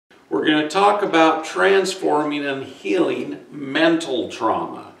We're going to talk about transforming and healing mental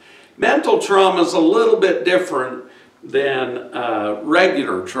trauma. Mental trauma is a little bit different than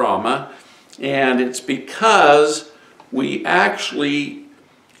regular trauma, and it's because we actually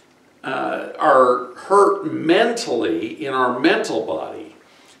are hurt mentally in our mental body.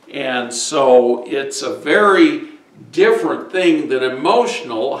 And so it's a very different thing than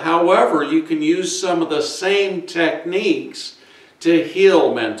emotional. However, you can use some of the same techniques to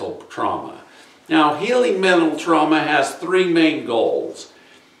heal mental trauma. Now, healing mental trauma has three main goals: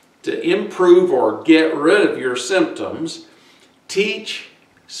 to improve or get rid of your symptoms, teach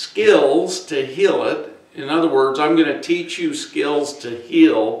skills to heal it. In other words, I'm going to teach you skills to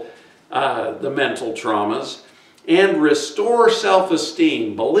heal the mental traumas, and restore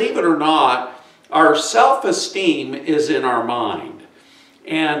self-esteem. Believe it or not, our self-esteem is in our mind.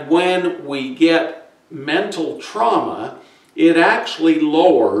 And when we get mental trauma, it actually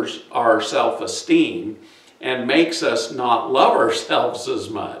lowers our self-esteem and makes us not love ourselves as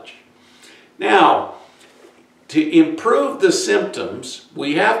much. Now, to improve the symptoms,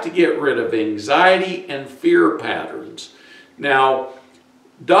 we have to get rid of anxiety and fear patterns. Now,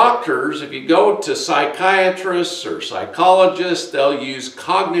 doctors, if you go to psychiatrists or psychologists, they'll use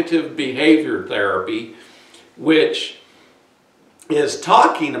cognitive behavior therapy, which is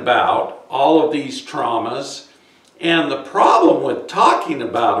talking about all of these traumas. And the problem with talking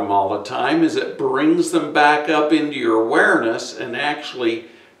about them all the time is it brings them back up into your awareness and actually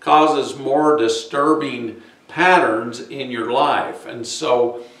causes more disturbing patterns in your life. And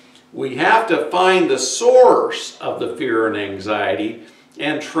so we have to find the source of the fear and anxiety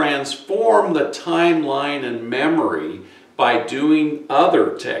and transform the timeline and memory by doing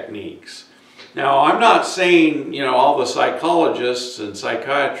other techniques. Now, I'm not saying, all the psychologists and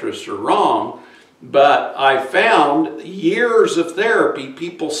psychiatrists are wrong, but I found years of therapy,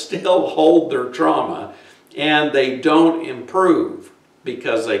 people still hold their trauma and they don't improve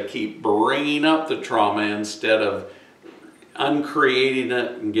because they keep bringing up the trauma instead of uncreating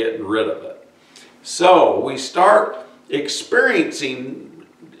it and getting rid of it. So we start experiencing,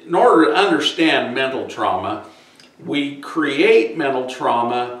 in order to understand mental trauma, we create mental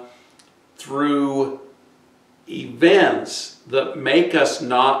trauma through events that make us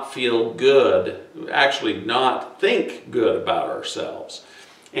not feel good, actually not think good about ourselves.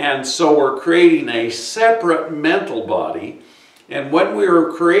 And so we're creating a separate mental body. And when we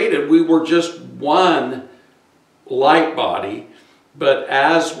were created, we were just one light body. But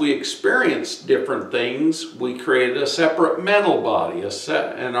as we experienced different things, we created a separate mental body,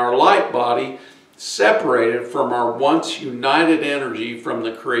 and our light body separated from our once united energy from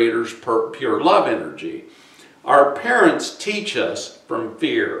the Creator's pure love energy. Our parents teach us from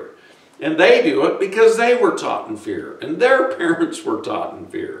fear, and they do it because they were taught in fear, and their parents were taught in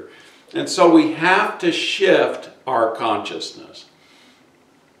fear. And so we have to shift our consciousness.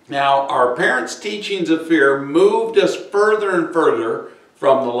 Now, our parents' teachings of fear moved us further and further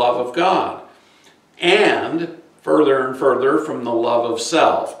from the love of God, and further and further from the love of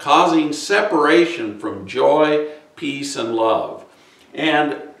self, causing separation from joy, peace, and love.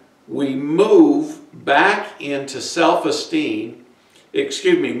 And we move back into self-esteem,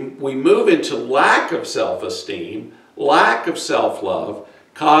 we move into lack of self-esteem, lack of self-love,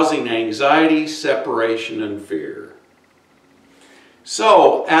 causing anxiety, separation, and fear.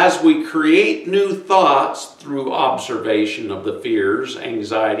 So, as we create new thoughts through observation of the fears,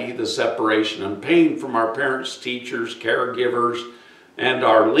 anxiety, the separation and pain from our parents, teachers, caregivers, and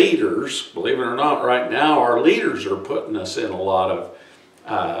our leaders, believe it or not, right now our leaders are putting us in a lot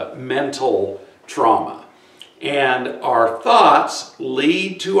of mental trauma. And our thoughts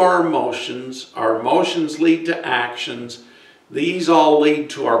lead to our emotions lead to actions, these all lead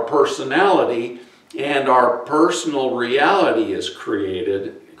to our personality, and our personal reality is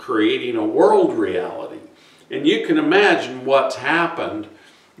creating a world reality. And you can imagine what's happened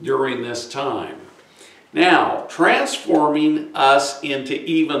during this time. Now, transforming us into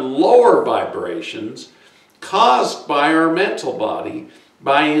even lower vibrations caused by our mental body,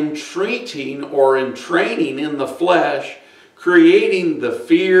 by entreating or entraining in the flesh, creating the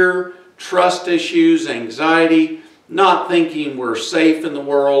fear, trust issues, anxiety, not thinking we're safe in the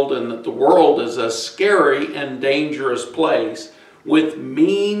world and that the world is a scary and dangerous place with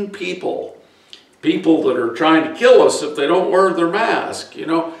mean people. People that are trying to kill us if they don't wear their mask.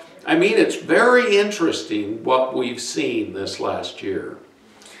 I mean, it's very interesting what we've seen this last year.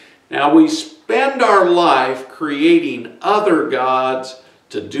 Now, we spend our life creating other gods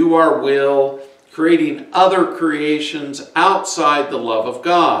to do our will, creating other creations outside the love of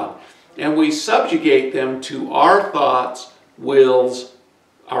God. And we subjugate them to our thoughts, wills,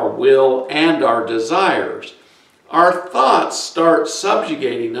 our will, and our desires. Our thoughts start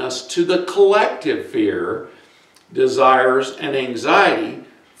subjugating us to the collective fear, desires, and anxiety,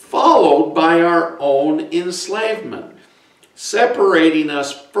 followed by our own enslavement, separating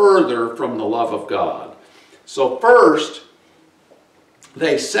us further from the love of God. So first,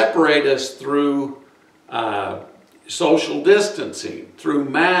 they separate us through social distancing, through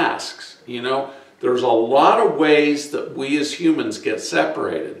masks. You know, there's a lot of ways that we as humans get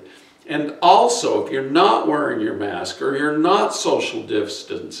separated. And also, if you're not wearing your mask or you're not social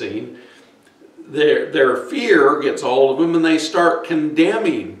distancing, their fear gets a hold of them and they start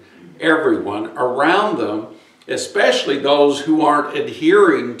condemning everyone around them, especially those who aren't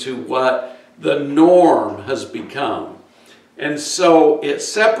adhering to what the norm has become. And so it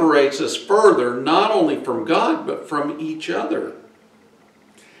separates us further, not only from God, but from each other.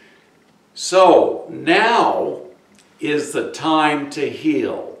 So now is the time to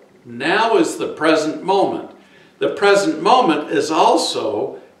heal. Now is the present moment. The present moment is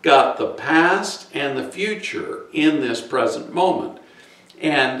also got the past and the future in this present moment.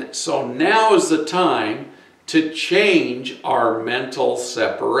 And so now is the time to change our mental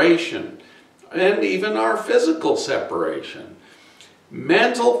separation and even our physical separation.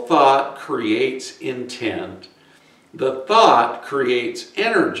 Mental thought creates intent. The thought creates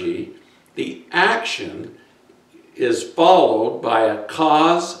energy. The action is followed by a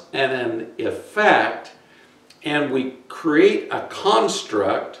cause and an effect, and we create a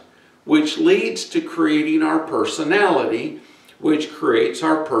construct which leads to creating our personality, which creates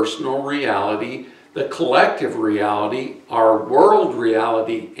our personal reality, the collective reality, our world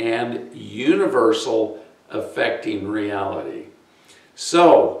reality, and universal affecting reality.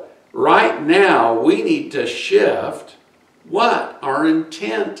 So, right now, we need to shift what? Our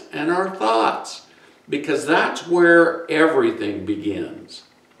intent and our thoughts, because that's where everything begins.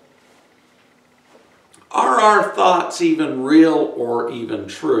 Are our thoughts even real or even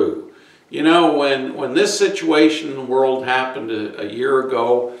true? You know, when this situation in the world happened a year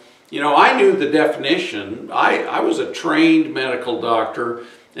ago, you know, I knew the definition. I was a trained medical doctor,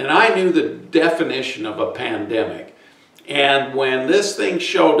 and I knew the definition of a pandemic. And when this thing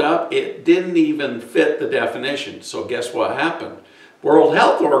showed up, it didn't even fit the definition. So guess what happened? World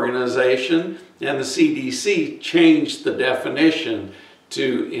Health Organization and the CDC changed the definition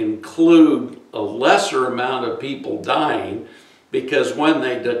to include a lesser amount of people dying, because when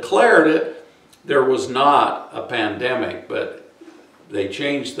they declared it, there was not a pandemic, but they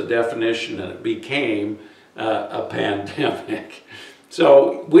changed the definition and it became a pandemic.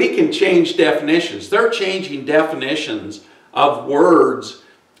 So we can change definitions. They're changing definitions of words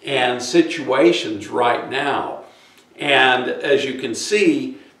and situations right now. And as you can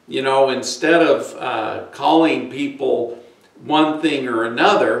see, you know, instead of calling people one thing or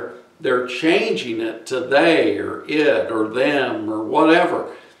another, they're changing it to they or it or them or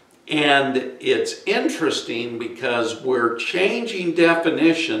whatever. And it's interesting because we're changing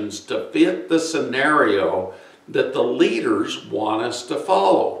definitions to fit the scenario that the leaders want us to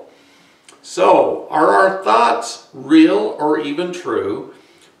follow. So, are our thoughts real or even true?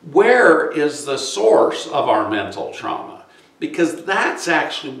 Where is the source of our mental trauma? Because that's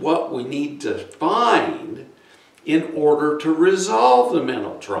actually what we need to find in order to resolve the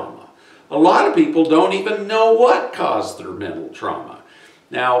mental trauma. A lot of people don't even know what caused their mental trauma.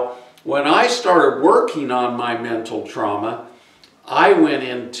 Now, when I started working on my mental trauma, I went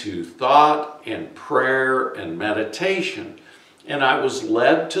into thought and prayer and meditation, and I was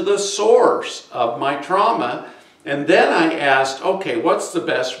led to the source of my trauma, and then I asked, okay, what's the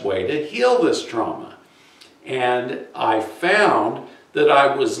best way to heal this trauma? And I found that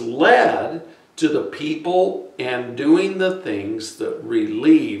I was led to the people and doing the things that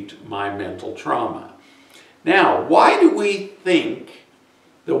relieved my mental trauma. Now, why do we think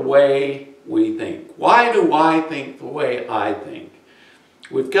the way we think? Why do I think the way I think?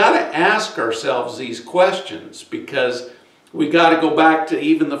 We've got to ask ourselves these questions, because we've got to go back to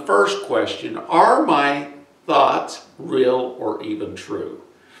even the first question. Are my thoughts real or even true?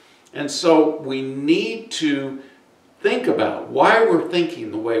 And so we need to think about why we're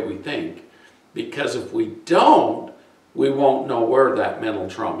thinking the way we think, because if we don't, we won't know where that mental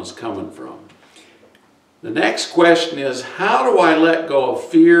trauma is coming from. The next question is, how do I let go of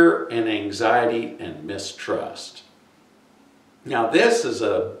fear and anxiety and mistrust? Now, this is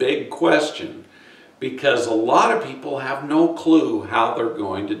a big question, because a lot of people have no clue how they're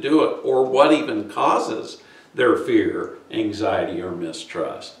going to do it or what even causes their fear, anxiety, or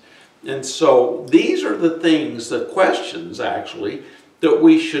mistrust. And so these are the things, the questions actually, that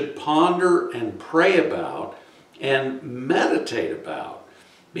we should ponder and pray about and meditate about.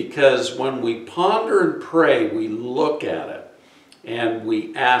 because when we ponder and pray, we look at it and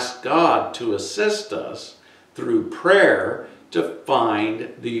we ask God to assist us through prayer to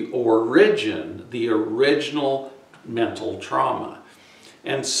find the original mental trauma.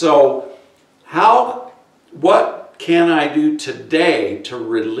 And so, what can I do today to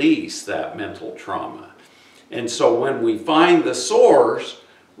release that mental trauma? And so when we find the source,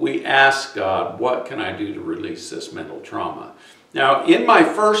 we ask God, what can I do to release this mental trauma? Now, in my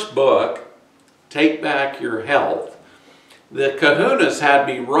first book, Take Back Your Health, the Kahunas had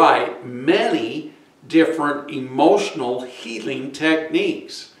me write many different emotional healing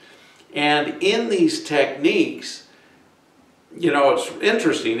techniques. And in these techniques, you know, it's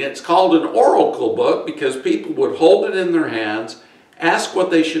interesting. It's called an oracle book because people would hold it in their hands, ask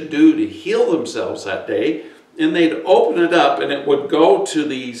what they should do to heal themselves that day, and they'd open it up and it would go to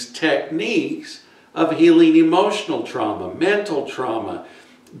these techniques of healing emotional trauma, mental trauma,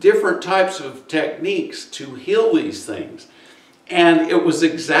 different types of techniques to heal these things. And it was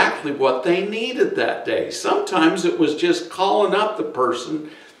exactly what they needed that day. Sometimes it was just calling up the person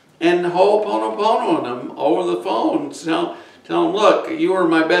and ho'oponoponoing them over the phone, tell them, look, you are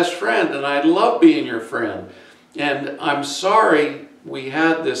my best friend and I love being your friend. And I'm sorry we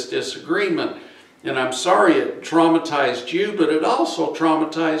had this disagreement. And I'm sorry it traumatized you, but it also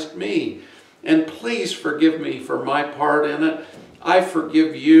traumatized me. And please forgive me for my part in it. I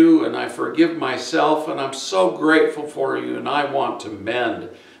forgive you and I forgive myself, and I'm so grateful for you, and I want to mend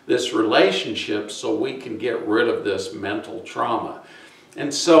this relationship so we can get rid of this mental trauma.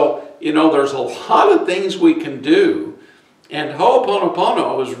 And so, you know, there's a lot of things we can do, and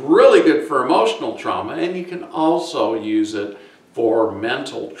Ho'oponopono is really good for emotional trauma, and you can also use it for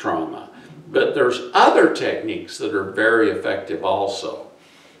mental trauma. But there's other techniques that are very effective also.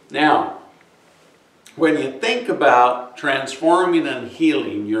 Now, when you think about transforming and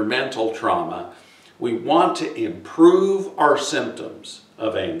healing your mental trauma, we want to improve our symptoms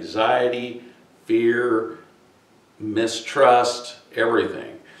of anxiety, fear, mistrust,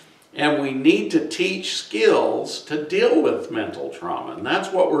 everything. And we need to teach skills to deal with mental trauma. And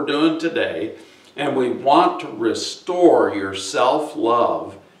that's what we're doing today. And we want to restore your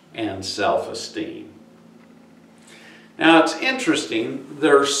self-love and self-esteem. Now, it's interesting,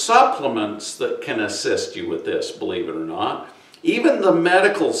 there are supplements that can assist you with this, believe it or not. Even the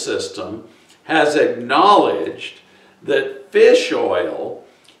medical system has acknowledged that fish oil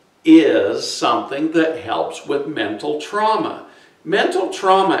is something that helps with mental trauma. Mental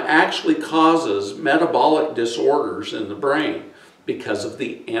trauma actually causes metabolic disorders in the brain because of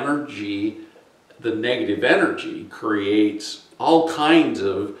the energy. The negative energy creates all kinds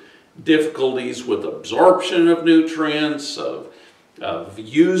of difficulties with absorption of nutrients, of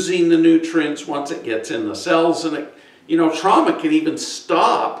using the nutrients once it gets in the cells. And you know, trauma can even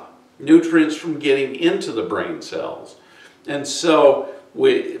stop nutrients from getting into the brain cells. And so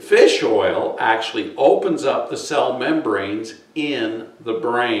fish oil actually opens up the cell membranes in the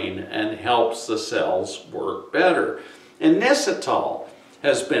brain and helps the cells work better. And Inositol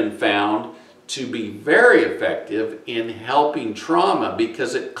has been found to be very effective in helping trauma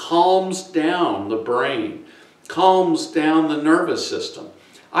because it calms down the brain, calms down the nervous system.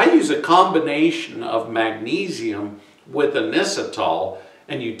 I use a combination of magnesium with Inositol,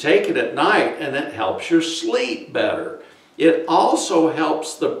 and you take it at night and it helps your sleep better. It also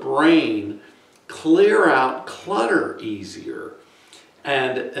helps the brain clear out clutter easier.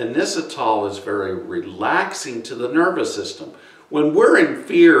 And Inositol is very relaxing to the nervous system. When we're in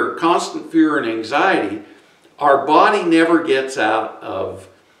fear, constant fear and anxiety, our body never gets out of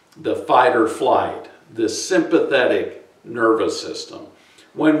the fight or flight, the sympathetic nervous system.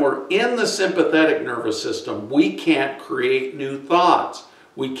 When we're in the sympathetic nervous system, we can't create new thoughts.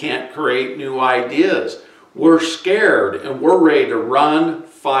 We can't create new ideas. We're scared and we're ready to run,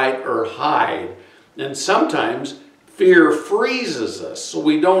 fight, or hide. And sometimes fear freezes us, so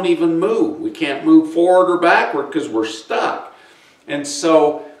we don't even move. We can't move forward or backward because we're stuck. And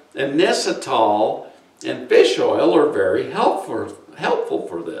so Inositol and fish oil are very helpful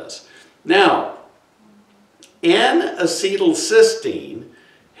for this. Now, N-acetylcysteine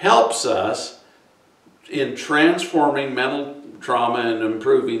helps us in transforming mental trauma and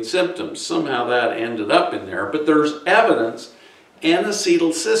improving symptoms. Somehow that ended up in there, but there's evidence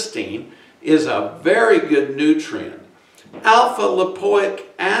N-acetylcysteine is a very good nutrient. Alpha lipoic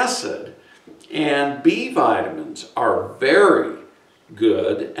acid and B vitamins are very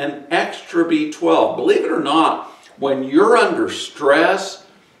good, and extra B12. Believe it or not, when you're under stress,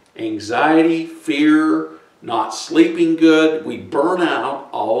 anxiety, fear, not sleeping good, we burn out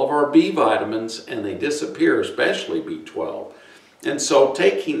all of our B vitamins and they disappear, especially B12. And so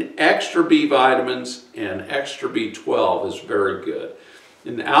taking extra B vitamins and extra B12 is very good.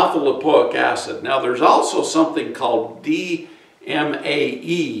 And alpha lipoic acid. Now there's also something called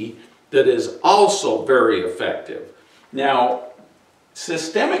DMAE that is also very effective. Now,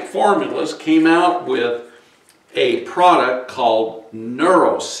 Systemic Formulas came out with a product called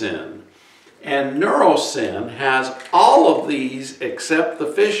Neurosyn. And Neurosyn has all of these except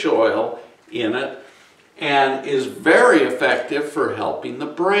the fish oil in it and is very effective for helping the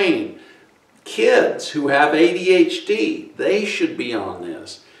brain. Kids who have ADHD, they should be on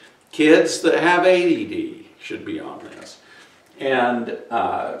this. Kids that have ADD should be on this. And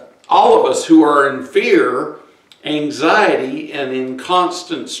all of us who are in fear, anxiety, and in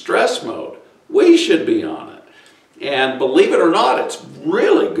constant stress mode, we should be on it. And believe it or not, it's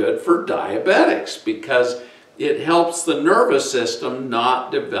really good for diabetics because it helps the nervous system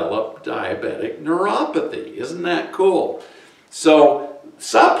not develop diabetic neuropathy. Isn't that cool? So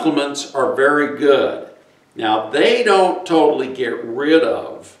supplements are very good. Now, they don't totally get rid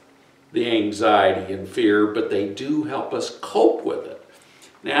of the anxiety and fear, but they do help us cope with it.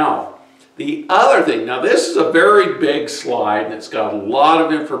 Now, the other thing, now this is a very big slide and it's got a lot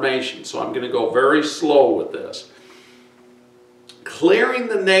of information, so I'm going to go very slow with this. Clearing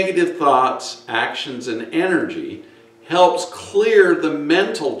the negative thoughts, actions, and energy helps clear the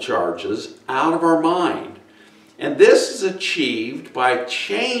mental charges out of our mind. And this is achieved by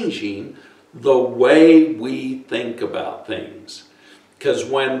changing the way we think about things. Because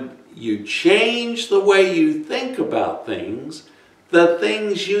when you change the way you think about things, the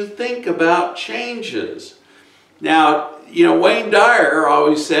things you think about changes. Now, you know, Wayne Dyer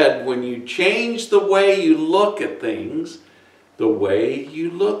always said, when you change the way you look at things, the way you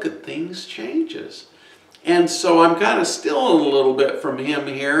look at things changes. And so I'm kind of stealing a little bit from him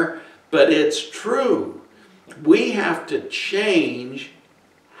here, but it's true. We have to change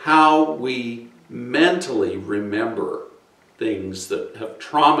how we mentally remember things that have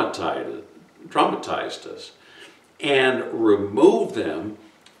traumatized us and remove them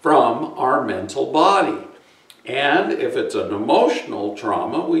from our mental body. And if it's an emotional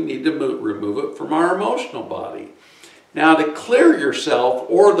trauma, we need to remove it from our emotional body. Now, to clear yourself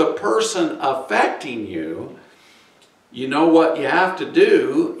or the person affecting you, you know what you have to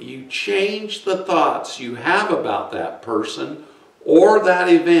do? You change the thoughts you have about that person or that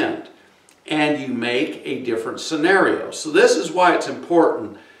event, and you make a different scenario. So this is why it's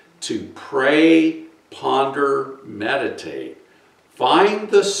important to pray, ponder, meditate. Find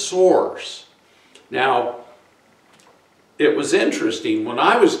the source. Now, it was interesting. When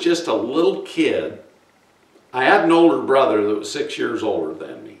I was just a little kid, I had an older brother that was 6 years older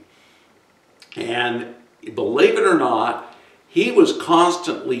than me. And believe it or not, he was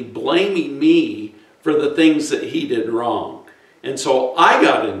constantly blaming me for the things that he did wrong. And so I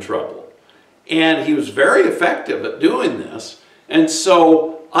got in trouble. And he was very effective at doing this. And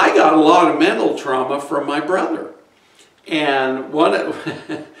so I got a lot of mental trauma from my brother. And one,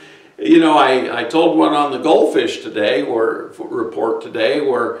 you know, I told one on the goldfish today, report today,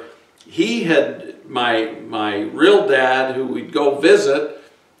 where he had, my real dad, who we'd go visit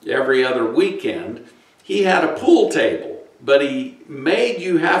every other weekend, he had a pool table, but he made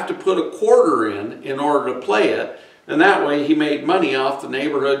you have to put a quarter in order to play it, and that way he made money off the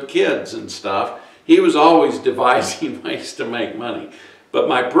neighborhood kids and stuff. He was always devising ways to make money. But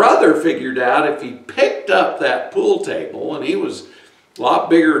my brother figured out if he picked up that pool table, and he was a lot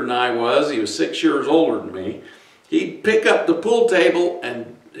bigger than I was, he was 6 years older than me, he'd pick up the pool table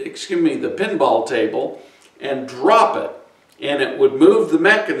and, the pinball table, and drop it. And it would move the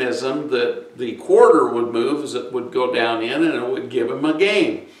mechanism that the quarter would move as it would go down in, and it would give him a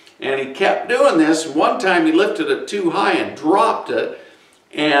game. And he kept doing this. One time he lifted it too high and dropped it,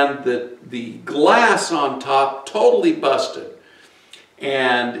 and the glass on top totally busted.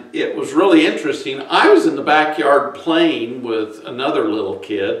 And it was really interesting. I was in the backyard playing with another little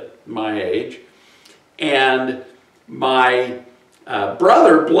kid my age, and my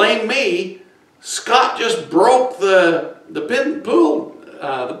brother blamed me. Scott just broke the pinball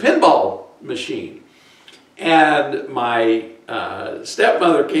machine. And my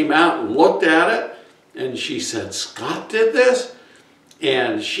stepmother came out and looked at it, and she said, "Scott did this?"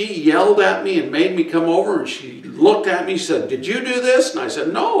 And she yelled at me and made me come over, and she looked at me and said, "Did you do this?" And I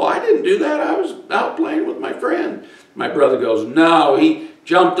said, "No, I didn't do that. I was out playing with my friend." My brother goes, "No, he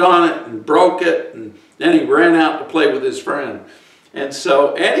jumped on it and broke it, and then he ran out to play with his friend." And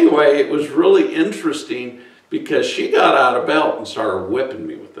so anyway, it was really interesting because she got out a belt and started whipping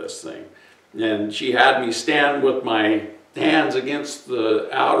me with this thing. And she had me stand with my hands against the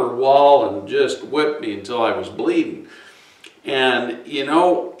outer wall and just whipped me until I was bleeding. And, you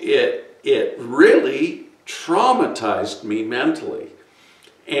know, it really traumatized me mentally.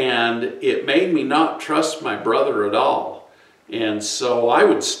 And it made me not trust my brother at all. And so I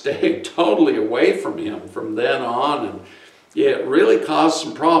would stay totally away from him from then on. And it really caused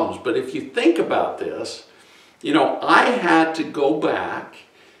some problems. But if you think about this, you know, I had to go back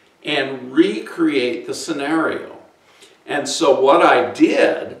and recreate the scenario. And so what I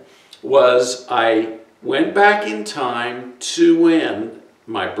did was I went back in time to when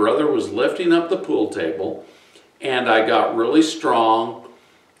my brother was lifting up the pool table, and I got really strong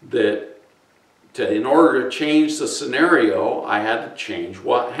that in order to change the scenario, I had to change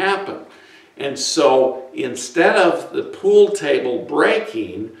what happened. And so instead of the pool table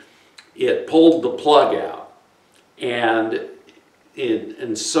breaking, it pulled the plug out. And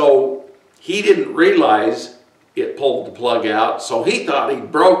so he didn't realize it pulled the plug out, so he thought he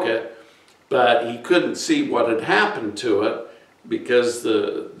broke it, but he couldn't see what had happened to it because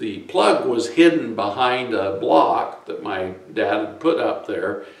the plug was hidden behind a block that my dad had put up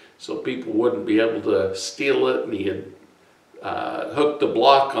there so people wouldn't be able to steal it, and he had hooked the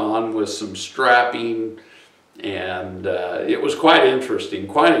block on with some strapping, and it was quite interesting,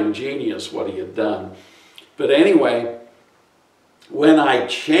 quite ingenious what he had done. But anyway, when I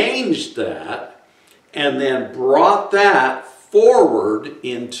changed that and then brought that forward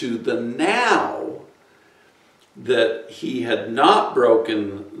into the now, that he had not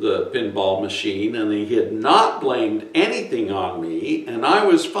broken the pinball machine and he had not blamed anything on me and I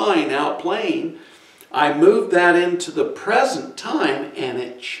was fine out playing, I moved that into the present time and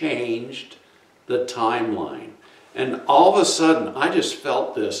it changed the timeline. And all of a sudden I just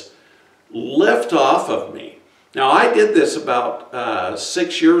felt this lift off of me. Now I did this about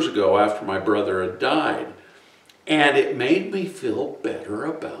 6 years ago after my brother had died, and it made me feel better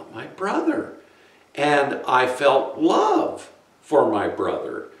about my brother. And I felt love for my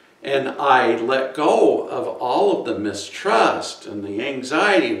brother. And I let go of all of the mistrust and the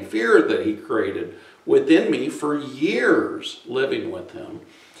anxiety and fear that he created within me for years living with him.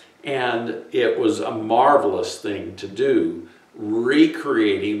 And it was a marvelous thing to do,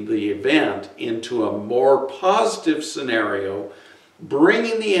 recreating the event into a more positive scenario,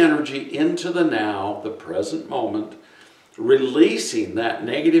 bringing the energy into the now, the present moment, releasing that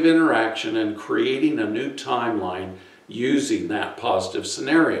negative interaction and creating a new timeline using that positive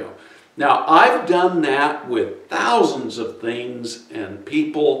scenario. Now, I've done that with thousands of things and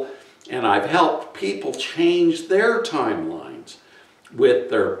people, and I've helped people change their timelines with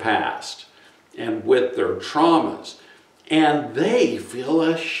their past and with their traumas. And they feel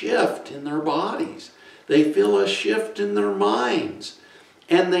a shift in their bodies. They feel a shift in their minds.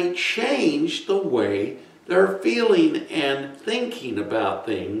 And they change the way they're feeling and thinking about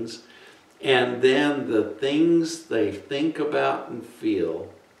things, and then the things they think about and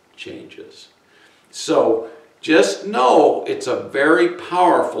feel changes. So just know it's a very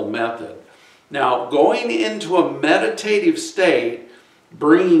powerful method. Now, going into a meditative state,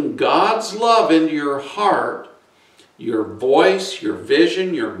 bringing God's love into your heart, your voice, your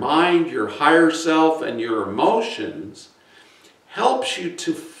vision, your mind, your higher self, and your emotions, helps you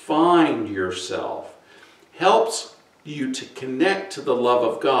to find yourself. Helps you to connect to the love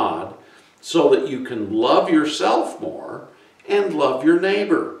of God so that you can love yourself more and love your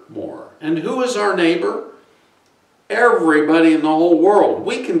neighbor more. And who is our neighbor? Everybody in the whole world.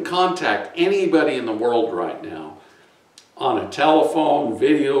 We can contact anybody in the world right now on a telephone,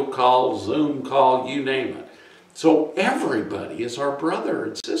 video call, Zoom call, you name it. So everybody is our brother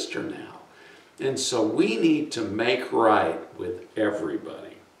and sister now. And so we need to make right with everybody.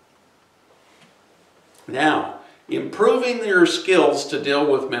 Now, improving your skills to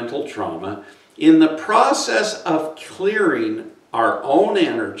deal with mental trauma, in the process of clearing our own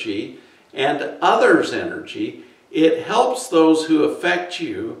energy and others' energy, it helps those who affect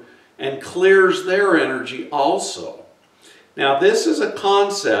you and clears their energy also. Now, this is a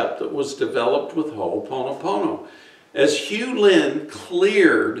concept that was developed with Ho'oponopono. As Hugh Lin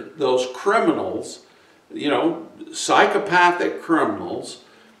cleared those criminals, you know, psychopathic criminals,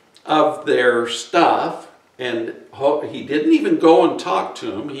 of their stuff, and he didn't even go and talk to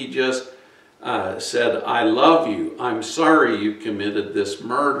them. He just said, I love you. I'm sorry you committed this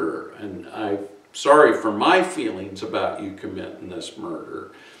murder, and I'm sorry for my feelings about you committing this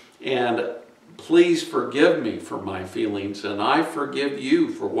murder. And please forgive me for my feelings, and I forgive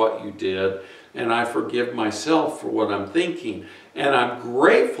you for what you did, and I forgive myself for what I'm thinking. And I'm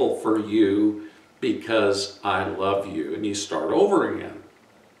grateful for you because I love you. And you start over again.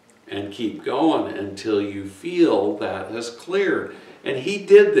 And keep going until you feel that has cleared. And he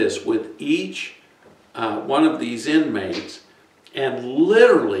did this with each one of these inmates And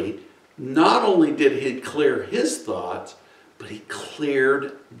literally, not only did he clear his thoughts, but he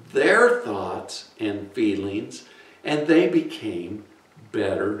cleared their thoughts and feelings, and they became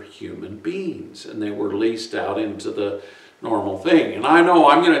better human beings, and they were released out into the normal thing. And I know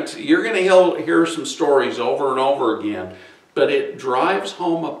you're going to hear some stories over and over again, but it drives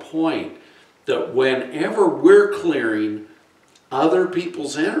home a point that whenever we're clearing other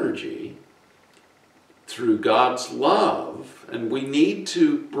people's energy through God's love, and we need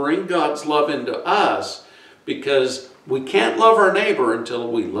to bring God's love into us, because we can't love our neighbor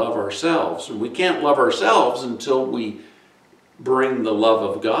until we love ourselves, and we can't love ourselves until we bring the love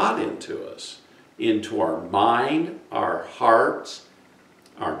of God into us, into our mind, our hearts,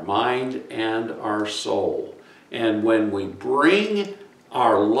 our mind, and our soul. And when we bring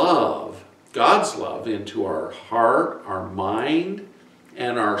our love, God's love, into our heart, our mind,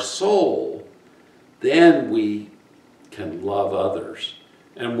 and our soul, then we can love others.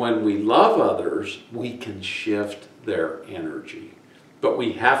 And when we love others, we can shift their energy. But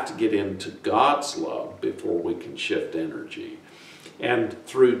we have to get into God's love before we can shift energy. And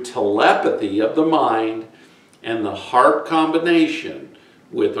through telepathy of the mind and the heart combination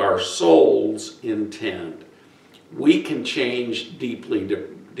with our soul's intent, we can change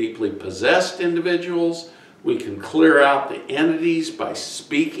deeply possessed individuals. We can clear out the entities by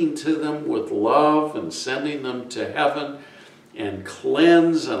speaking to them with love and sending them to heaven, and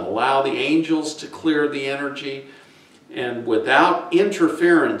cleanse and allow the angels to clear the energy. And without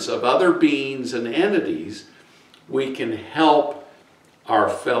interference of other beings and entities, we can help our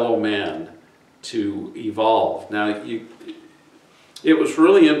fellow men to evolve. Now, it was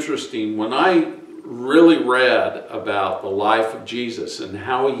really interesting when I really read about the life of Jesus and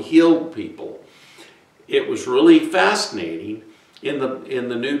how he healed people. It was really fascinating. In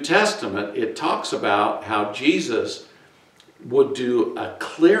the New Testament, it talks about how Jesus would do a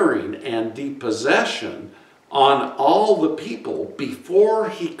clearing and depossession on all the people before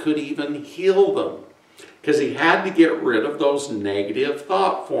he could even heal them, because he had to get rid of those negative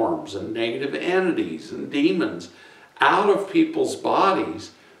thought forms and negative entities and demons out of people's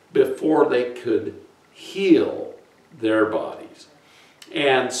bodies before they could heal their bodies.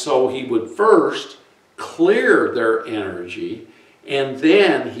 And so he would first clear their energy, and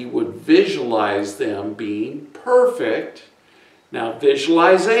then he would visualize them being perfect. Now,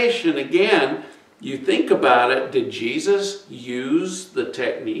 visualization, again, you think about it, did Jesus use the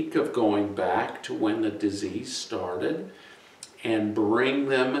technique of going back to when the disease started and bring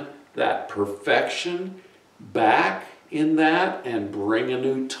them that perfection back in that and bring a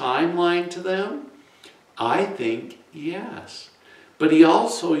new timeline to them? I think yes. But he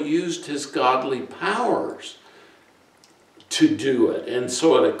also used his godly powers to do it. And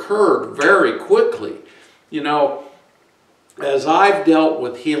so it occurred very quickly. You know, as I've dealt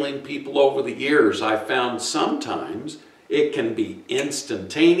with healing people over the years, I found sometimes it can be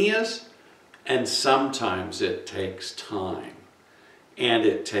instantaneous, and sometimes it takes time, and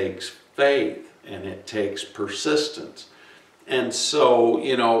it takes faith, and it takes persistence. And so,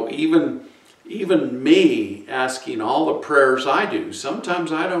 you know, even me asking all the prayers I do,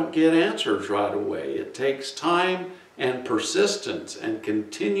 sometimes I don't get answers right away. It takes time and persistence and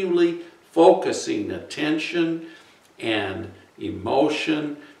continually focusing attention and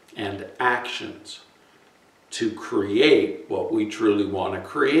emotion and actions to create what we truly want to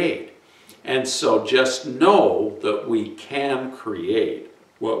create. And so just know that we can create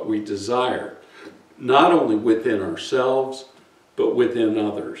what we desire, not only within ourselves, but within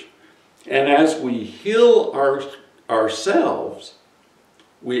others. And as we heal ourselves,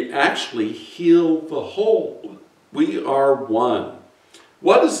 we actually heal the whole. We are one.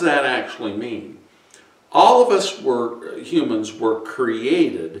 What does that actually mean? All of us humans were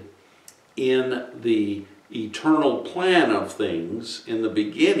created in the eternal plan of things. In the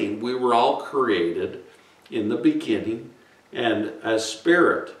beginning, we were all created in the beginning and as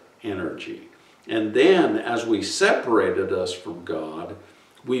spirit energy. And then as we separated us from God,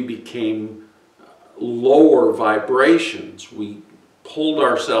 we became lower vibrations. We pulled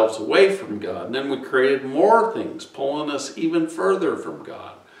ourselves away from God. And then we created more things, pulling us even further from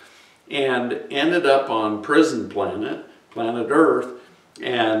God. And ended up on prison planet Earth,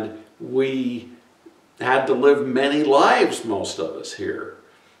 and we had to live many lives, most of us here,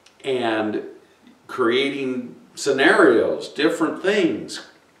 and creating scenarios, different things,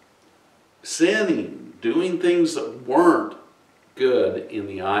 sinning, doing things that weren't good in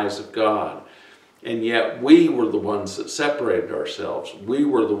the eyes of God. And yet we were the ones that separated ourselves. We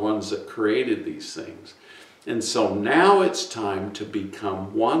were the ones that created these things. And so now it's time to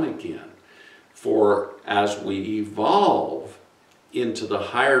become one again. For as we evolve into the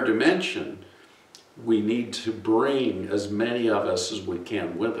higher dimension, we need to bring as many of us as we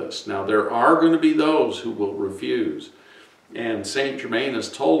can with us. Now, there are going to be those who will refuse. And Saint Germain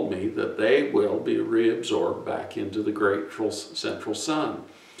has told me that they will be reabsorbed back into the great central sun.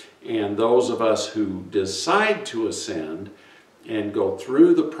 And those of us who decide to ascend and go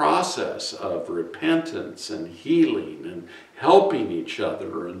through the process of repentance and healing and helping each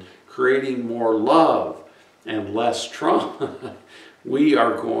other and creating more love and less trauma, we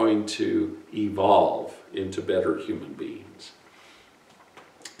are going to evolve into better human beings.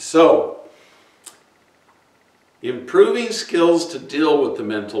 So, improving skills to deal with the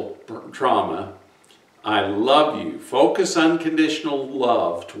mental trauma. I love you. Focus unconditional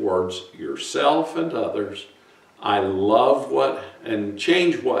love towards yourself and others. I love and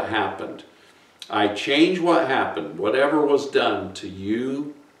change what happened. I change what happened, whatever was done to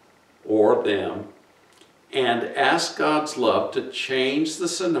you or them, and ask God's love to change the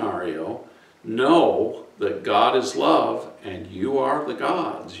scenario. Know that God is love and you are the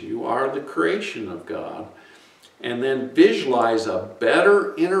gods. You are the creation of God. And then visualize a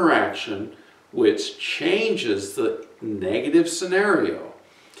better interaction which changes the negative scenario,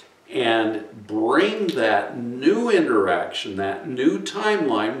 and bring that new interaction, that new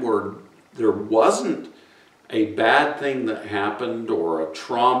timeline where there wasn't a bad thing that happened or a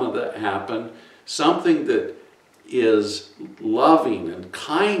trauma that happened, something that is loving and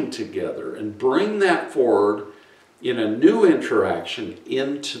kind together, and bring that forward in a new interaction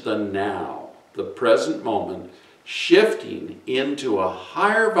into the now, the present moment, shifting into a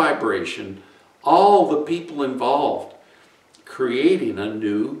higher vibration, all the people involved, creating a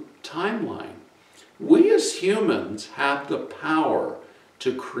new timeline. We as humans have the power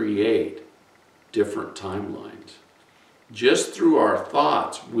to create different timelines. Just through our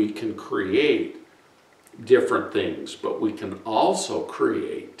thoughts, we can create different things, but we can also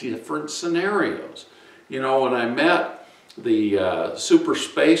create different scenarios. You know, when I met the super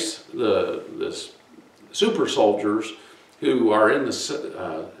soldiers who are in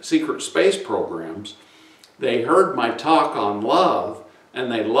the secret space programs, they heard my talk on love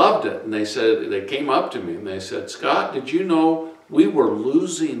and they loved it. And they said, they came up to me and they said, "Scott, did you know we were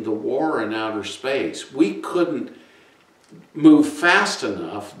losing the war in outer space? We couldn't move fast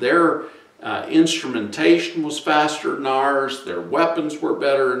enough. Their instrumentation was faster than ours, their weapons were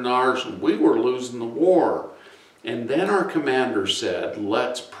better than ours, and we were losing the war." And then our commander said,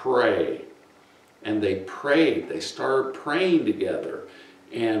 "Let's pray." And they prayed. They started praying together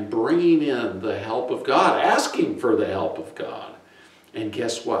and bringing in the help of God, asking for the help of God. And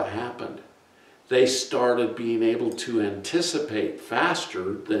guess what happened? They started being able to anticipate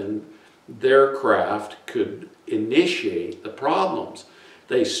faster than their craft could initiate the problems.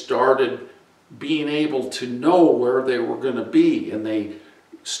 They started being able to know where they were going to be, and they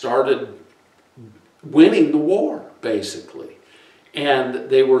started winning the war, basically. And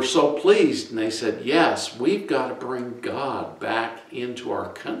they were so pleased, and they said, "Yes, we've got to bring God back into our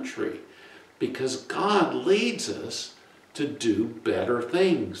country, because God leads us to do better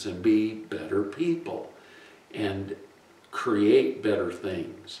things and be better people and create better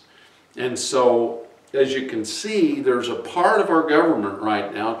things." And so, as you can see, there's a part of our government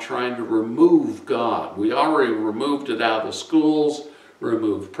right now trying to remove God. We already removed it out of the schools,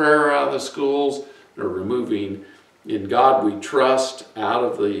 removed prayer out of the schools. They're removing "In God We Trust" out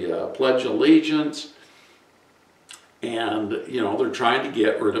of the Pledge of Allegiance. And, you know, they're trying to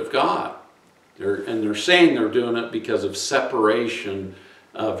get rid of God. They're saying they're doing it because of separation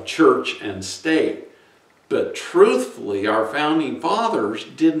of church and state. But truthfully, our founding fathers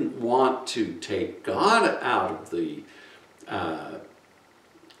didn't want to take God out of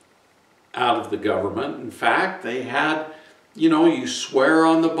the government. In fact, they had, you know, you swear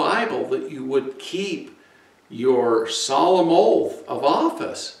on the Bible that you would keep your solemn oath of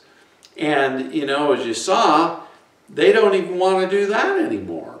office. And, you know, as you saw, they don't even want to do that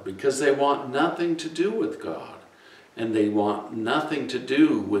anymore, because they want nothing to do with God. And they want nothing to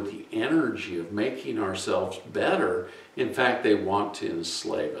do with the energy of making ourselves better. In fact, they want to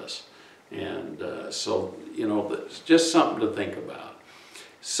enslave us. And so, you know, it's just something to think about.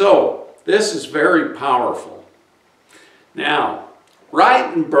 So, this is very powerful. Now,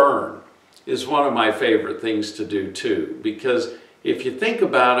 write and burn is one of my favorite things to do too, because if you think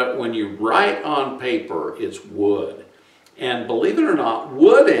about it, when you write on paper, it's wood. And believe it or not,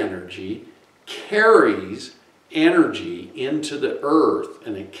 wood energy carries energy into the earth,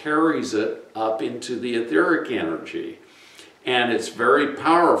 and it carries it up into the etheric energy. And it's very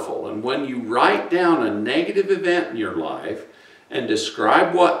powerful. And when you write down a negative event in your life and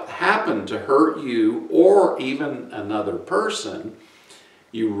describe what happened to hurt you or even another person,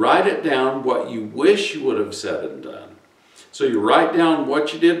 You write it down what you wish you would have said and done. So you write down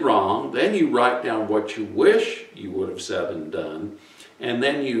what you did wrong, then you write down what you wish you would have said and done, and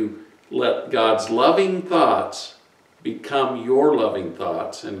then you let God's loving thoughts become your loving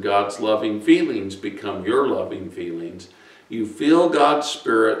thoughts, and God's loving feelings become your loving feelings. You feel God's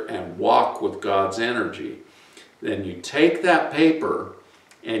Spirit and walk with God's energy. Then you take that paper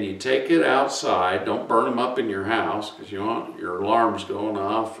and you take it outside. Don't burn them up in your house because you want your alarms going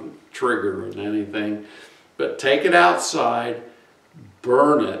off and triggering anything. But take it outside,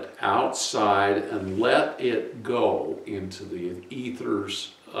 burn it outside, and let it go into the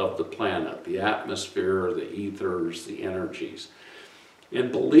ethers of the planet, the atmosphere, the ethers, the energies.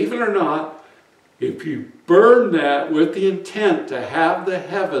 And believe it or not, if you burn that with the intent to have the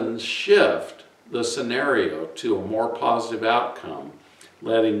heavens shift the scenario to a more positive outcome,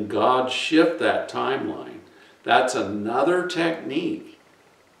 letting God shift that timeline, that's another technique.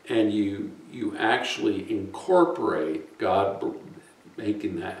 And you actually incorporate God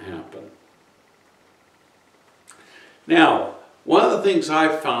making that happen. Now, one of the things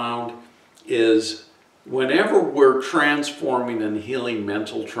I've found is whenever we're transforming and healing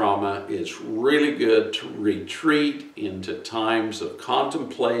mental trauma, it's really good to retreat into times of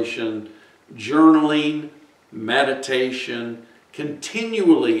contemplation, journaling, meditation,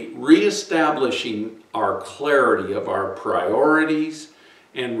 continually reestablishing our clarity of our priorities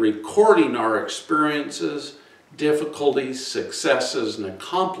and recording our experiences, difficulties, successes, and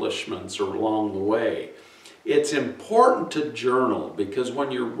accomplishments along the way. It's important to journal because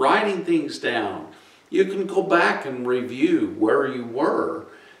when you're writing things down, you can go back and review where you were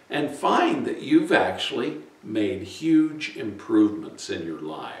and find that you've actually made huge improvements in your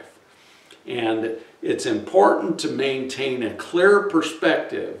life. And it's important to maintain a clear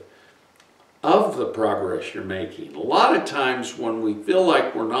perspective of the progress you're making. A lot of times when we feel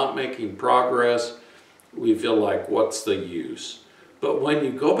like we're not making progress, we feel like, what's the use? But when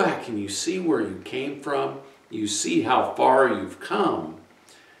you go back and you see where you came from, you see how far you've come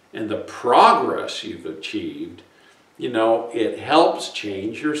and the progress you've achieved, it helps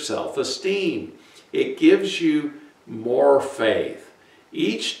change your self-esteem. It gives you more faith.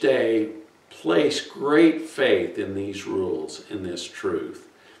 Each day, place great faith in these rules, in this truth.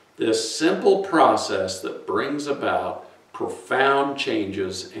 This simple process that brings about profound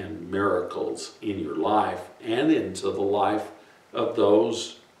changes and miracles in your life and into the life of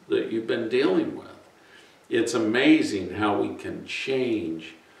those that you've been dealing with. It's amazing how we can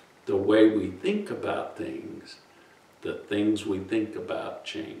change the way we think about things. The things we think about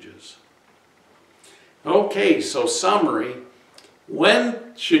changes. Okay, so summary.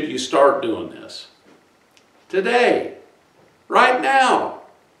 When should you start doing this? Today. Right now.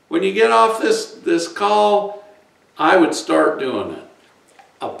 When you get off this call, I would start doing it.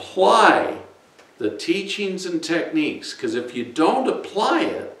 Apply the teachings and techniques, because if you don't apply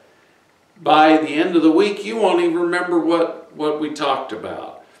it, by the end of the week, you won't even remember what we talked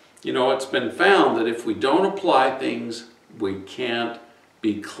about. It's been found that if we don't apply things, we can't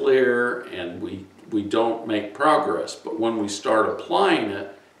be clear and we don't make progress. But when we start applying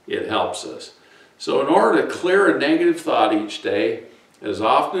it, it helps us. So in order to clear a negative thought each day, as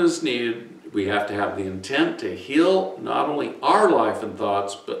often as needed, we have to have the intent to heal not only our life and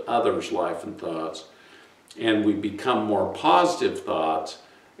thoughts, but others' life and thoughts. And we become more positive thoughts,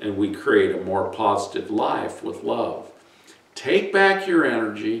 and we create a more positive life with love. Take back your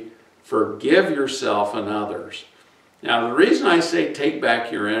energy, forgive yourself and others. Now, the reason I say take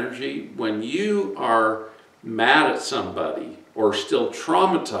back your energy, when you are mad at somebody or still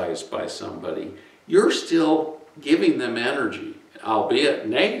traumatized by somebody, you're still giving them energy. Albeit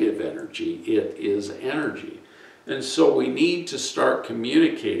negative energy, it is energy. And so we need to start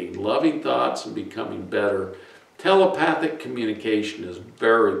communicating loving thoughts and becoming better. Telepathic communication is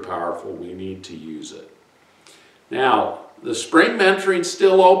very powerful. We need to use it. Now, the spring mentoring's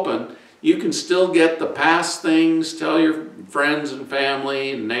still open. You can still get the past things, tell your friends and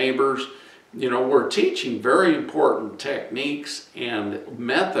family and neighbors. We're teaching very important techniques and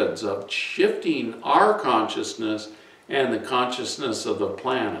methods of shifting our consciousness and the consciousness of the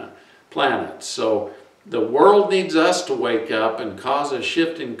planet. So the world needs us to wake up and cause a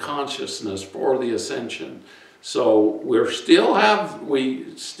shift in consciousness for the ascension. So we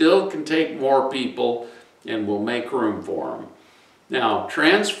still can take more people, and we'll make room for them. Now,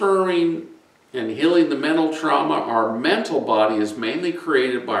 transferring and healing the mental trauma, our mental body is mainly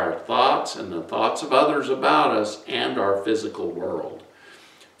created by our thoughts and the thoughts of others about us and our physical world.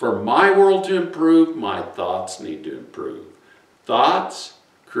 For my world to improve, my thoughts need to improve. Thoughts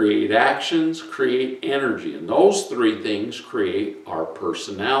create actions, create energy. And those three things create our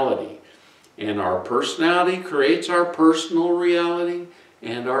personality. And our personality creates our personal reality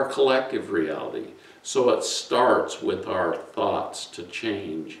and our collective reality. So it starts with our thoughts to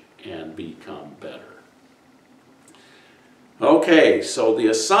change and become better. Okay, so the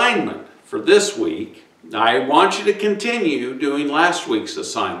assignment for this week, I want you to continue doing last week's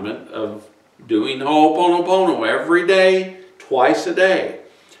assignment of doing Ho'oponopono every day, twice a day.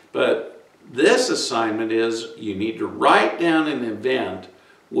 But this assignment is you need to write down an event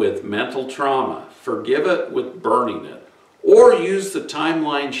with mental trauma, forgive it with burning it, or use the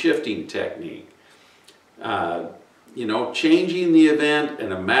timeline shifting technique. Changing the event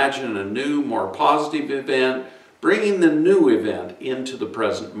and imagine a new, more positive event, bringing the new event into the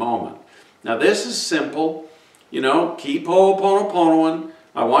present moment. Now this is simple. Keep Ho'oponoponoing.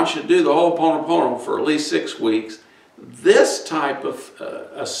 I want you to do the Ho'oponopono for at least 6 weeks. This type of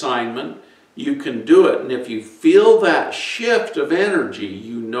assignment, you can do it, and if you feel that shift of energy,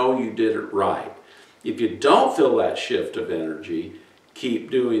 you know you did it right. If you don't feel that shift of energy, keep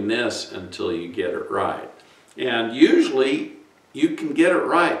doing this until you get it right. And usually, you can get it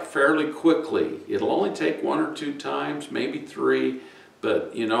right fairly quickly. It'll only take 1 or 2 times, maybe 3,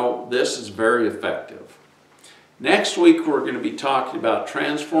 but this is very effective. Next week, we're going to be talking about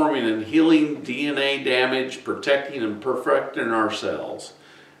transforming and healing DNA damage, protecting and perfecting our cells.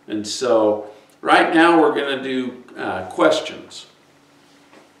 And so, right now, we're going to do questions.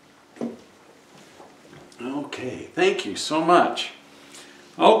 Okay, thank you so much.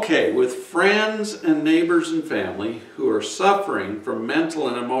 Okay, with friends and neighbors and family who are suffering from mental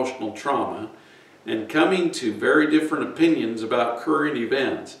and emotional trauma and coming to very different opinions about current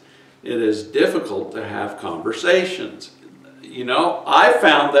events, it is difficult to have conversations. I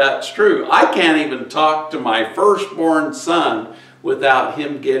found that's true. I can't even talk to my firstborn son without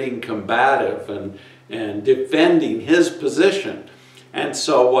him getting combative and defending his position. And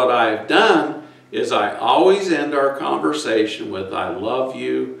so what I've done is I always end our conversation with, I love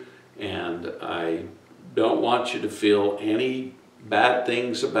you, and I don't want you to feel any bad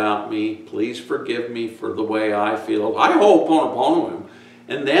things about me. Please forgive me for the way I feel. I Ho'oponopono him.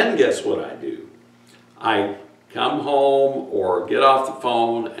 And then guess what I do? I come home or get off the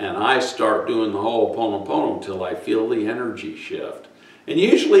phone and I start doing the Ho'oponopono until I feel the energy shift. And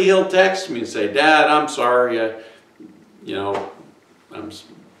usually he'll text me and say, Dad, I'm sorry, I'm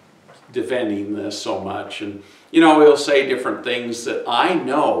defending this so much. And, he'll say different things that I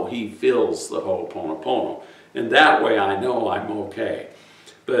know he feels the Ho'oponopono. And that way I know I'm okay.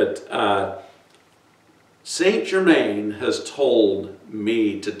 But Saint Germain has told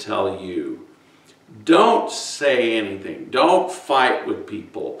me to tell you, don't say anything. Don't fight with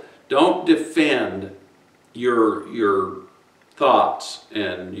people. Don't defend your thoughts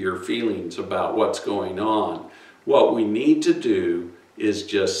and your feelings about what's going on. What we need to do is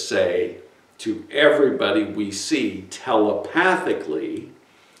just say to everybody we see telepathically,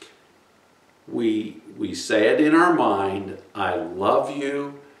 we say it in our mind, I love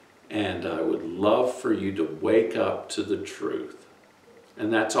you, and I would love for you to wake up to the truth.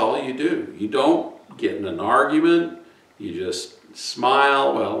 And that's all you do. You don't get in an argument. You just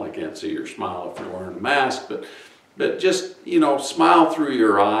smile. Well, I can't see your smile if you're wearing a mask, but just, smile through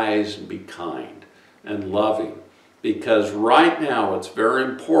your eyes and be kind and loving. Because right now it's very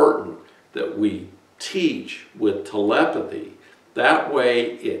important that we teach with telepathy. That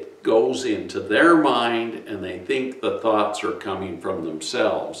way it goes into their mind and they think the thoughts are coming from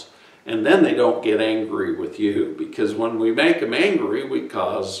themselves. And then they don't get angry with you, because when we make them angry, we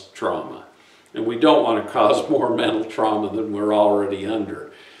cause trauma. And we don't want to cause more mental trauma than we're already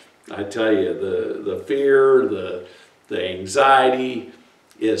under. I tell you, the fear, the anxiety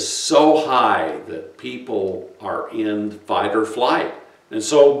is so high that people are in fight or flight. And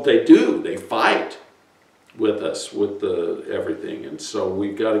so they fight with us, with everything. And so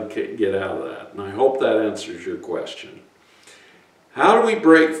we've got to get out of that. And I hope that answers your question. How do we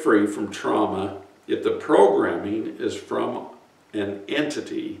break free from trauma if the programming is from an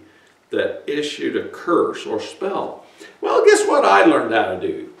entity that issued a curse or spell? Well, guess what I learned how to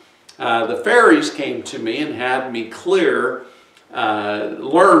do? The fairies came to me and had me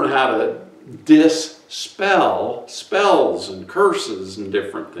learn how to dispel spells and curses and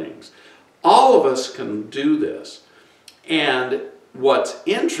different things. All of us can do this. And what's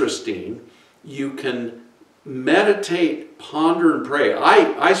interesting, you can meditate, ponder, and pray.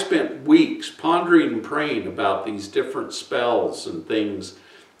 I spent weeks pondering and praying about these different spells and things,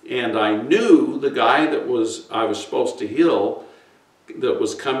 and I knew the guy that I was supposed to heal that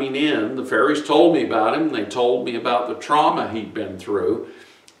was coming in. The fairies told me about him. They told me about the trauma he'd been through,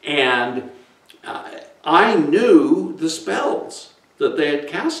 And I knew the spells that they had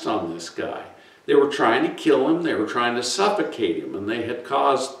cast on this guy. They were trying to kill him, they were trying to suffocate him, and they had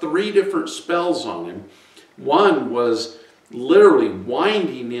caused 3 different spells on him. One was literally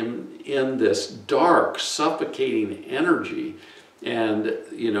winding him in this dark, suffocating energy. And,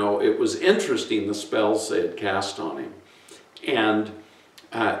 you know, it was interesting, the spells they had cast on him. And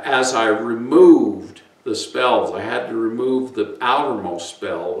as I removed the spells, I had to remove the outermost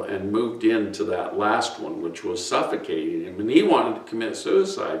spell and moved into that last one, which was suffocating him. And he wanted to commit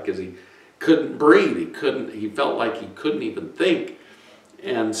suicide because he couldn't breathe. He felt like he couldn't even think.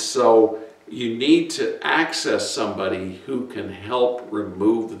 And so you need to access somebody who can help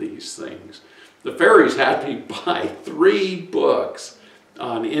remove these things. The fairies had me buy 3 books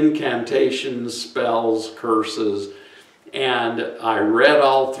on incantations, spells, curses, and I read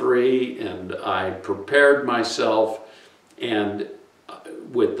all 3 and I prepared myself, and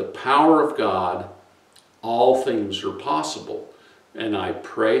with the power of God, all things are possible. And I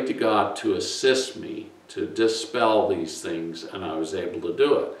prayed to God to assist me to dispel these things, and I was able to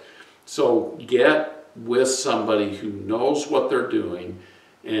do it. So get with somebody who knows what they're doing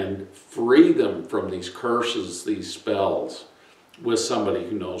and free them from these curses, these spells, with somebody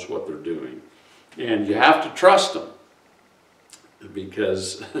who knows what they're doing. And you have to trust them,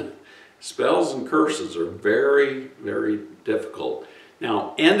 because spells and curses are very, very difficult.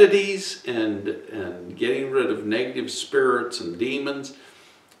 Now, entities and getting rid of negative spirits and demons,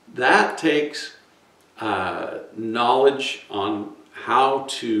 that takes knowledge on how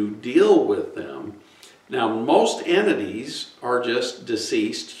to deal with them. Now, most entities are just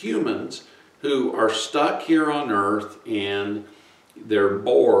deceased humans who are stuck here on earth and they're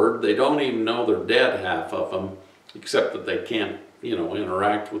bored. They don't even know they're dead, half of them, except that they can't, you know,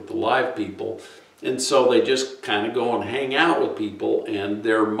 interact with the live people. And so they just kind of go and hang out with people, and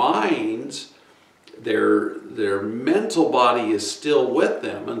their minds, their mental body is still with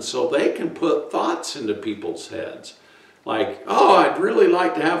them, and so they can put thoughts into people's heads. Like, oh, I'd really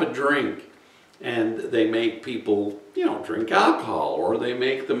like to have a drink. And they make people, you know, drink alcohol, or they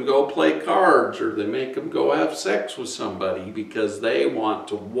make them go play cards, or they make them go have sex with somebody because they want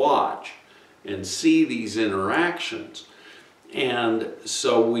to watch and see these interactions. And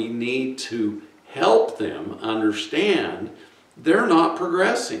so we need to help them understand they're not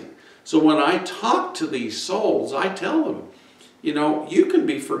progressing. So when I talk to these souls, I tell them, you know, you can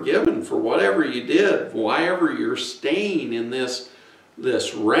be forgiven for whatever you did, wherever you're staying in this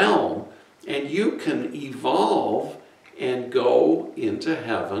realm, and you can evolve and go into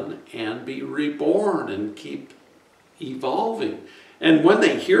heaven and be reborn and keep evolving. And when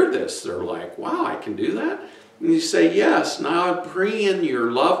they hear this, they're like, wow, I can do that? And you say, yes, now I'll bring in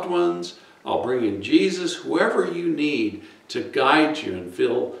your loved ones, I'll bring in Jesus, whoever you need to guide you and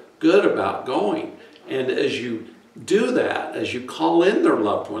feel good about going. And as you do that, as you call in their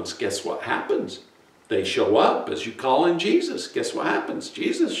loved ones, guess what happens? They show up. As you call in Jesus, guess what happens?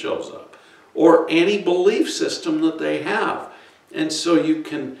 Jesus shows up. Or any belief system that they have. And so you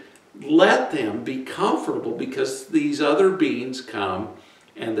can let them be comfortable, because these other beings come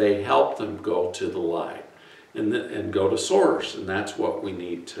and they help them go to the light and go to source. And that's what we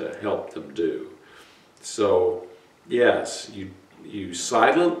need to help them do. So yes, you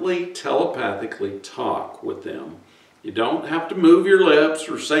silently, telepathically talk with them. You don't have to move your lips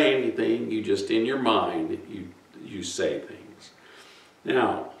or say anything. You just, in your mind, you say things.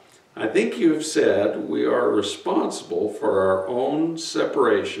 Now, I think you have said we are responsible for our own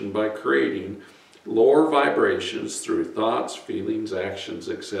separation by creating lower vibrations through thoughts, feelings, actions,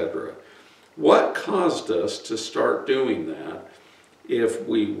 etc. What caused us to start doing that if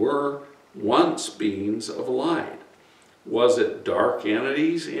we were once beings of light? Was it dark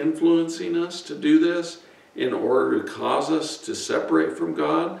entities influencing us to do this in order to cause us to separate from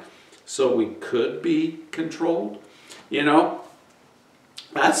God so we could be controlled? You know,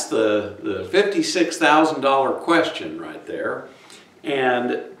 that's the $56,000 question right there.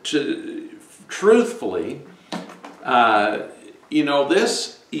 And truthfully, you know,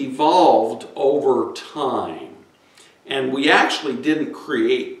 this evolved over time. And we actually didn't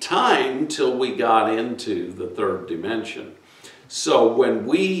create time till we got into the third dimension. So when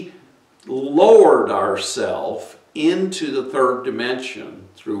we lowered ourselves into the third dimension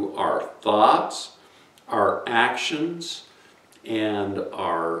through our thoughts, our actions, and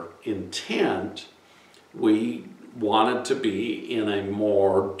our intent, we wanted to be in a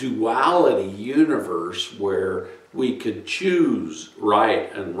more duality universe where we could choose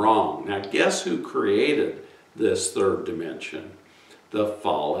right and wrong. Now, guess who created this third dimension? The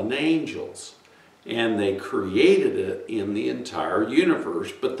fallen angels. and they created it in the entire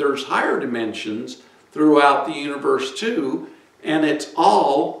universe. But there's higher dimensions throughout the universe too, and it's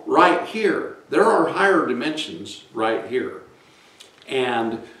all right here. There are higher dimensions right here.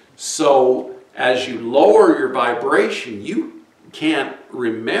 And so as you lower your vibration, you can't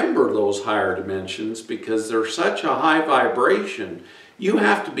remember those higher dimensions because they're such a high vibration. You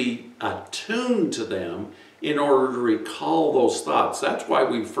have to be attuned to them in order to recall those thoughts. That's why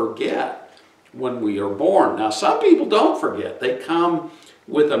we forget when we are born. Now, some people don't forget. They come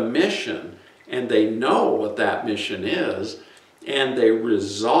with a mission and they know what that mission is, and they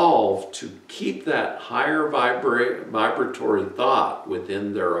resolve to keep that higher vibratory thought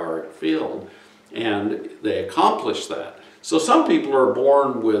within their auric field, and they accomplish that. So some people are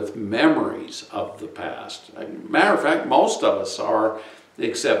born with memories of the past. Matter of fact, most of us are,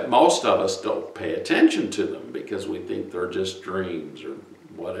 except most of us don't pay attention to them because we think they're just dreams or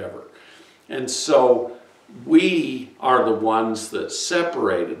whatever. And so we are the ones that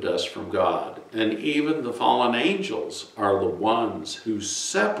separated us from God. And even the fallen angels are the ones who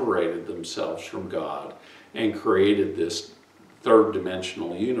separated themselves from God and created this third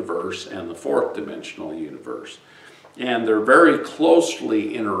dimensional universe and the fourth dimensional universe. And they're very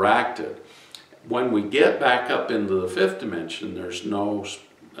closely interacted. When we get back up into the fifth dimension, there's no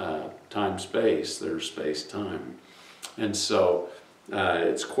time-space, there's space-time. And so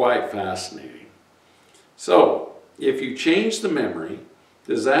it's quite fascinating. So, if you change the memory,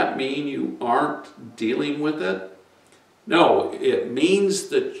 does that mean you aren't dealing with it? No, it means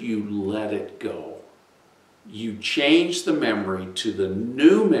that you let it go. You change the memory to the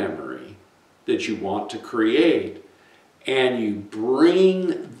new memory that you want to create, and you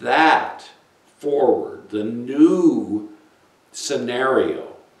bring that forward, the new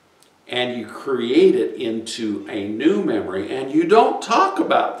scenario, and you create it into a new memory, and you don't talk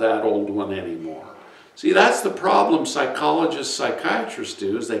about that old one anymore. See, that's the problem psychologists, psychiatrists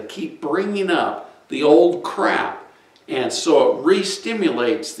do, is they keep bringing up the old crap, and so it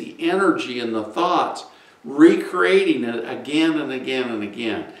re-stimulates the energy and the thoughts, recreating it again and again and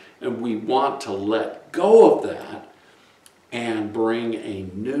again. And we want to let go of that and bring a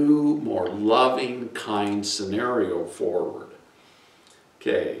new, more loving, kind scenario forward.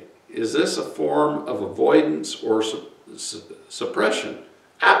 Okay, is this a form of avoidance or suppression?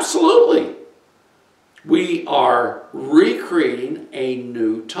 Absolutely. We are recreating a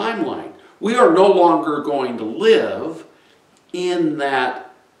new timeline. We are no longer going to live in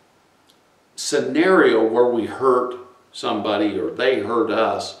that scenario where we hurt somebody or they hurt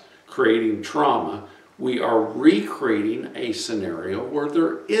us, creating trauma. We are recreating a scenario where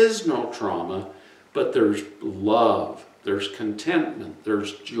there is no trauma, but there's love, there's contentment,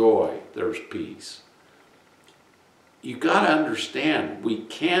 there's joy, there's peace. You got to understand, we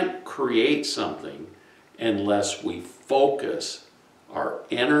can't create something unless we focus our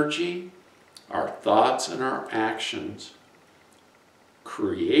energy, our thoughts, and our actions,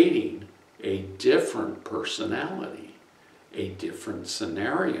 creating a different personality, a different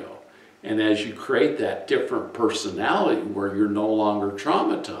scenario. And as you create that different personality where you're no longer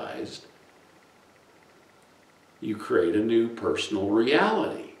traumatized, you create a new personal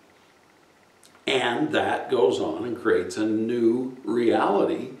reality. And that goes on and creates a new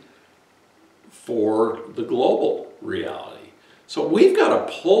reality for the global reality. So we've got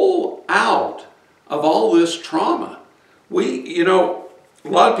to pull out of all this trauma. You know, a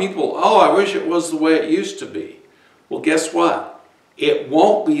lot of people, oh, I wish it was the way it used to be. Well, guess what? It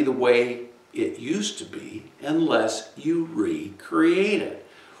won't be the way it used to be unless you recreate it.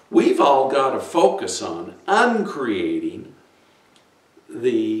 We've all got to focus on uncreating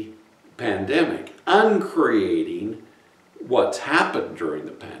the pandemic, uncreating what's happened during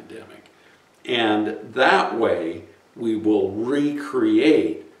the pandemic. And that way we will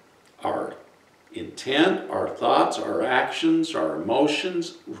recreate our intent, our thoughts, our actions, our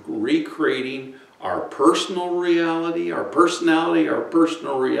emotions, recreating our personal reality, our personality, our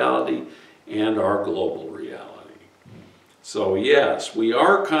personal reality, and our global reality. So yes, we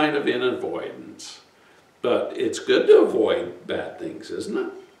are kind of in avoidance, but it's good to avoid bad things, isn't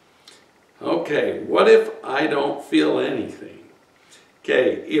it? Okay, what if I don't feel anything?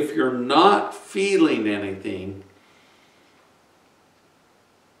 Okay, if you're not feeling anything,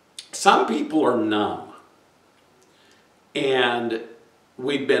 some people are numb. And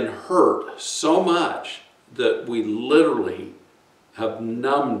we've been hurt so much that we literally have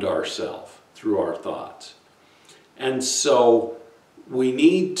numbed ourselves through our thoughts. And so we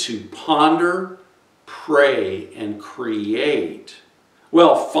need to ponder, pray, and create.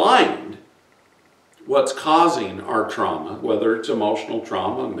 Well, find what's causing our trauma, whether it's emotional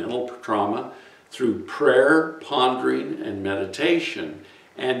trauma, mental trauma, through prayer, pondering, and meditation,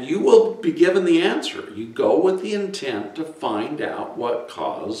 and you will be given the answer. You go with the intent to find out what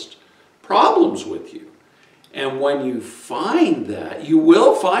caused problems with you. And when you find that, you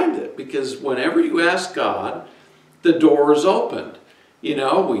will find it, because whenever you ask God, the door is opened. You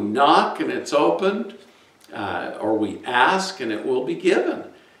know, we knock and it's opened, or we ask and it will be given.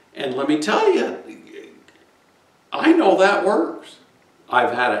 And let me tell you, I know that works.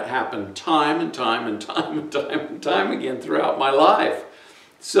 I've had it happen time and time and time and time and time again throughout my life.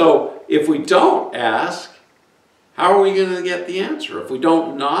 So if we don't ask, how are we going to get the answer? If we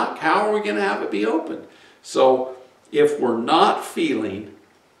don't knock, how are we going to have it be open? So if we're not feeling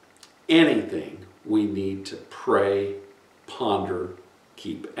anything, we need to pray, ponder,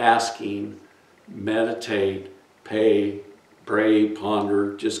 keep asking, meditate, pray,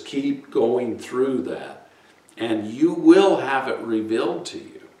 ponder. Just keep going through that. And you will have it revealed to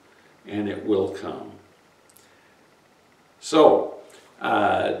you, and it will come. So,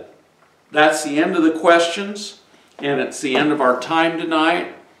 that's the end of the questions, and it's the end of our time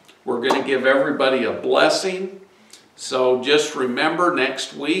tonight. We're going to give everybody a blessing. So just remember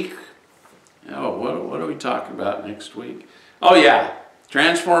next week, what are we talking about next week? Oh yeah,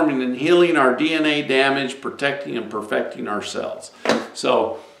 transforming and healing our DNA damage, protecting and perfecting ourselves.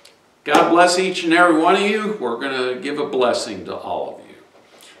 So God bless each and every one of you. We're going to give a blessing to all of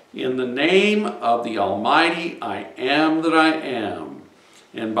you. In the name of the Almighty, I am that I am,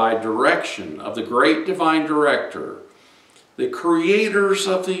 and by direction of the great divine director, the creators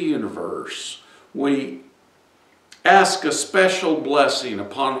of the universe, we ask a special blessing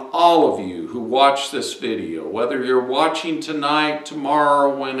upon all of you who watch this video, whether you're watching tonight,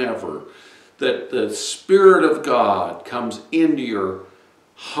 tomorrow, whenever, that the Spirit of God comes into your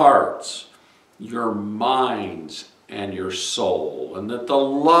hearts, your minds, and your soul, and that the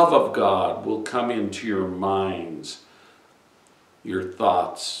love of God will come into your minds, your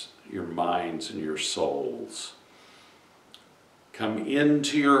thoughts, your minds, and your souls. Come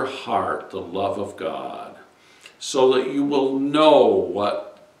into your heart, the love of God, so that you will know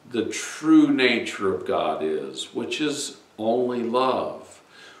what the true nature of God is, which is only love.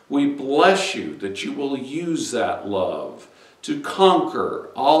 We bless you that you will use that love to conquer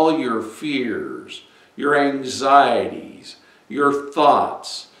all your fears, your anxieties, your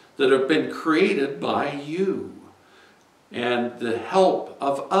thoughts that have been created by you, and the help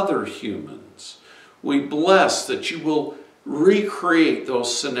of other humans. We bless that you will recreate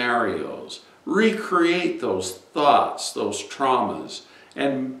those scenarios, recreate those thoughts, those traumas,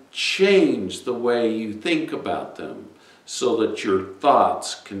 and change the way you think about them so that your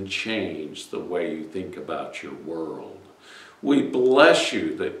thoughts can change the way you think about your world. We bless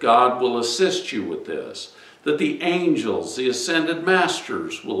you that God will assist you with this, that the angels, the ascended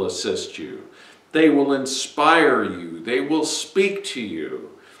masters, will assist you. They will inspire you. They will speak to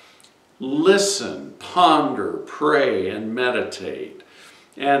you. Listen, ponder, pray, and meditate,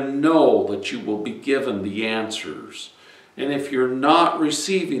 and know that you will be given the answers. And if you're not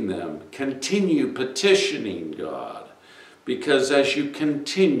receiving them, continue petitioning God, because as you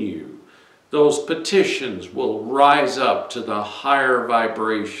continue, those petitions will rise up to the higher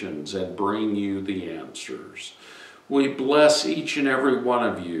vibrations and bring you the answers. We bless each and every one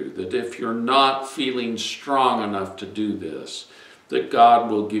of you that if you're not feeling strong enough to do this, that God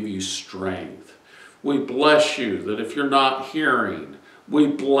will give you strength. We bless you that if you're not hearing, we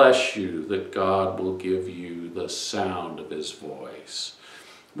bless you that God will give you the sound of His voice.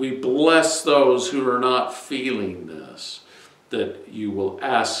 We bless those who are not feeling this, that you will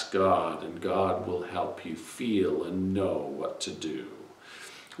ask God and God will help you feel and know what to do.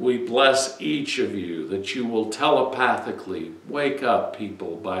 We bless each of you that you will telepathically wake up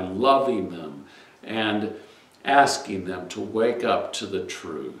people by loving them and asking them to wake up to the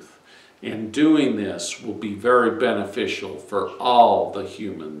truth. And doing this will be very beneficial for all the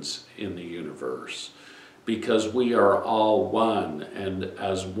humans in the universe, because we are all one, and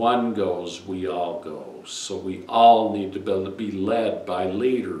as one goes, we all go. So we all need to be led by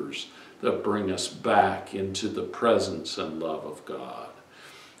leaders that bring us back into the presence and love of God.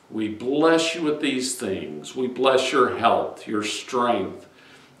 We bless you with these things. We bless your health, your strength,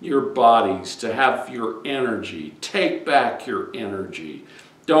 your bodies, to have your energy. Take back your energy.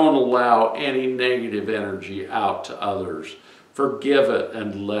 Don't allow any negative energy out to others. Forgive it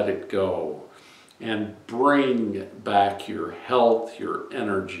and let it go. And bring back your health, your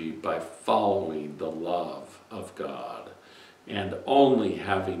energy by following the love of God and only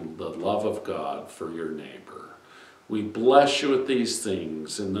having the love of God for your neighbor. We bless you with these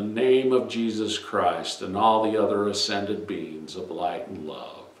things in the name of Jesus Christ and all the other ascended beings of light and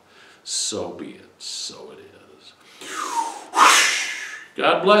love. so be it. So it is.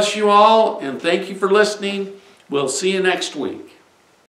 God bless you all, and thank you for listening. We'll see you next week.